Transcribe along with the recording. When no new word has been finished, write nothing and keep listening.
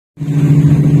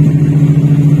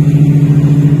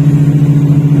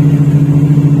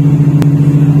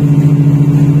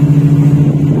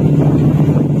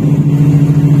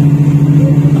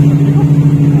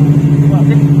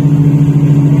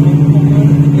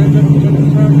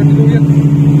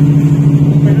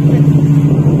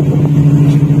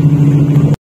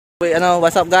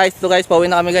What's up guys? Ito guys, pauwi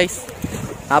na kami guys.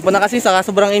 Hapon na kasi, saka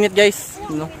sobrang init guys.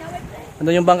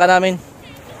 Andun yung bangka namin.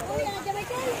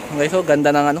 Guys, oh, ganda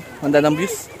ng ganda ng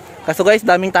views. Kaso guys,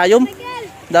 daming tayom.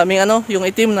 Daming yung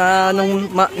itim na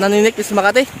naninik is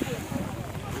Makati.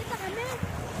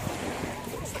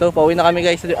 So, pauwi na kami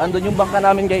guys. Andun yung bangka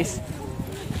namin guys.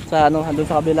 Andun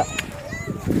sa kabila.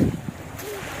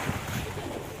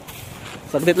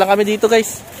 Saglit lang kami dito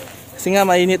guys. Kasi nga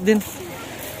mainit din.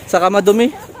 Saka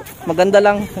madumi. Maganda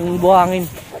lang ang buhangin.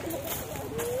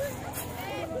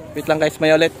 Wait lang guys, may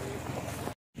ulit.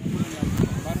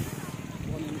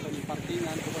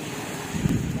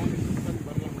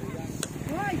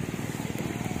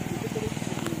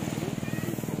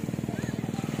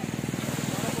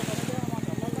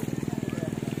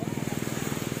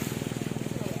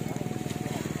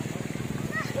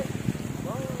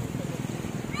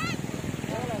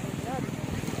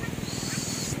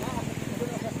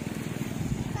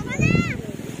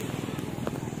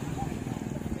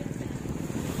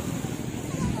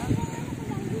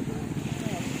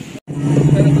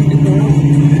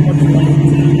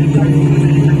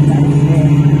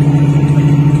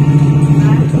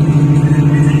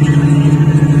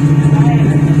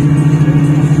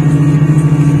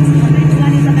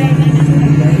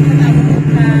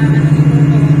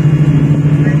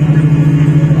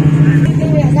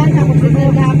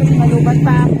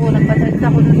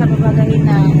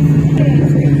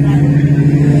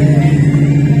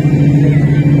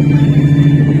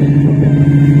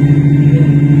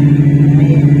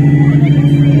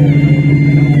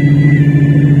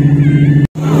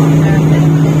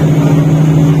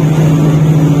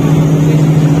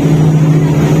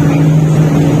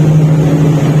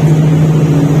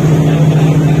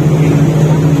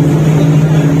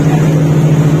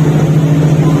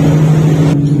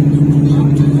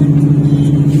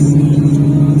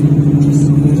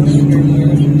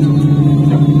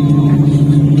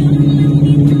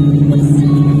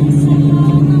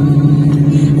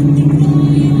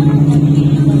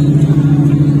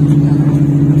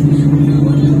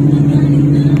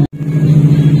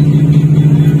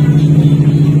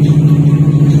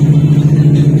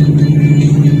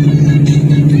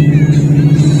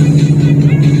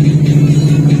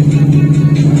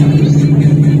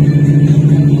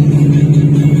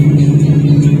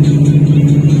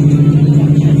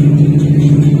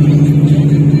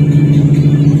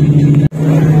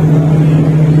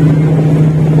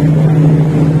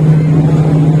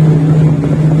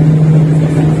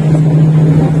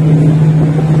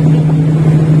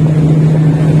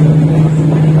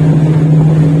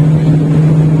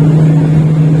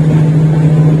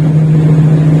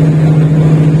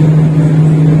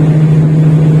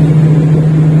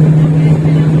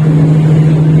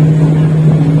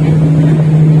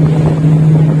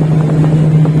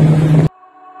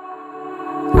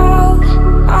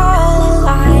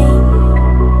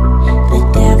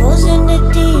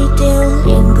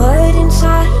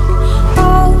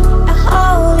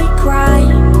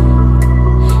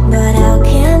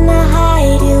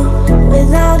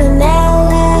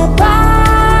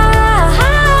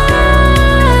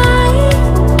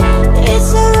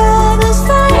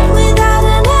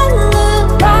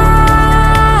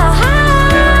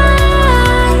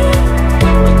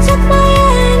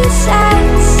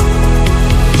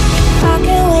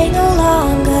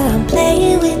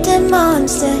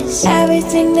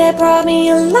 Everything that brought me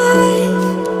alive,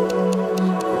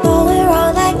 going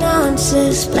around like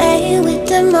nonsense, playing with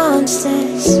the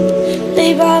monsters.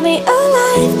 They brought me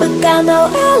alive, but got no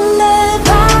alibi.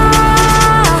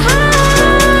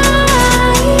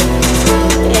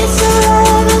 It's a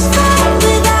lover's fight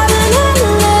without an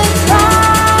alibi.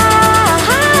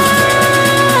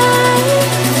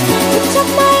 You took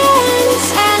my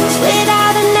innocence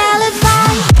without an alibi.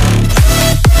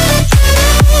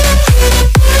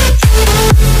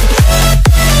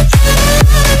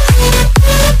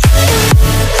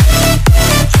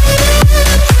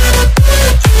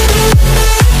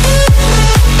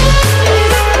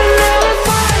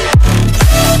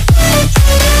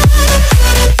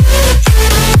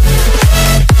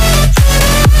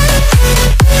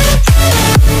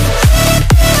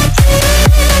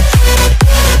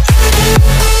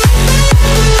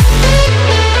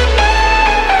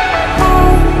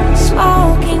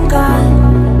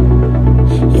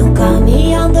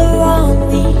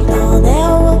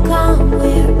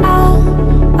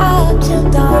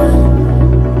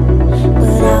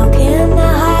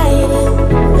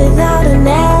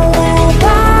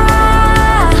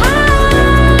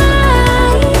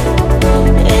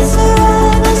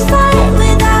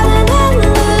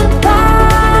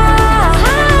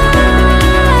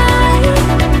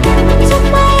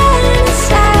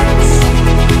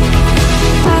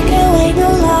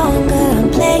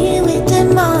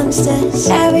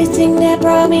 that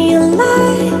brought me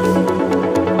alive.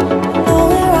 Oh,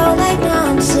 we're all like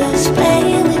monsters,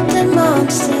 playing with the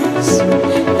monsters.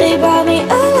 They brought me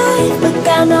alive, look,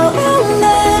 I know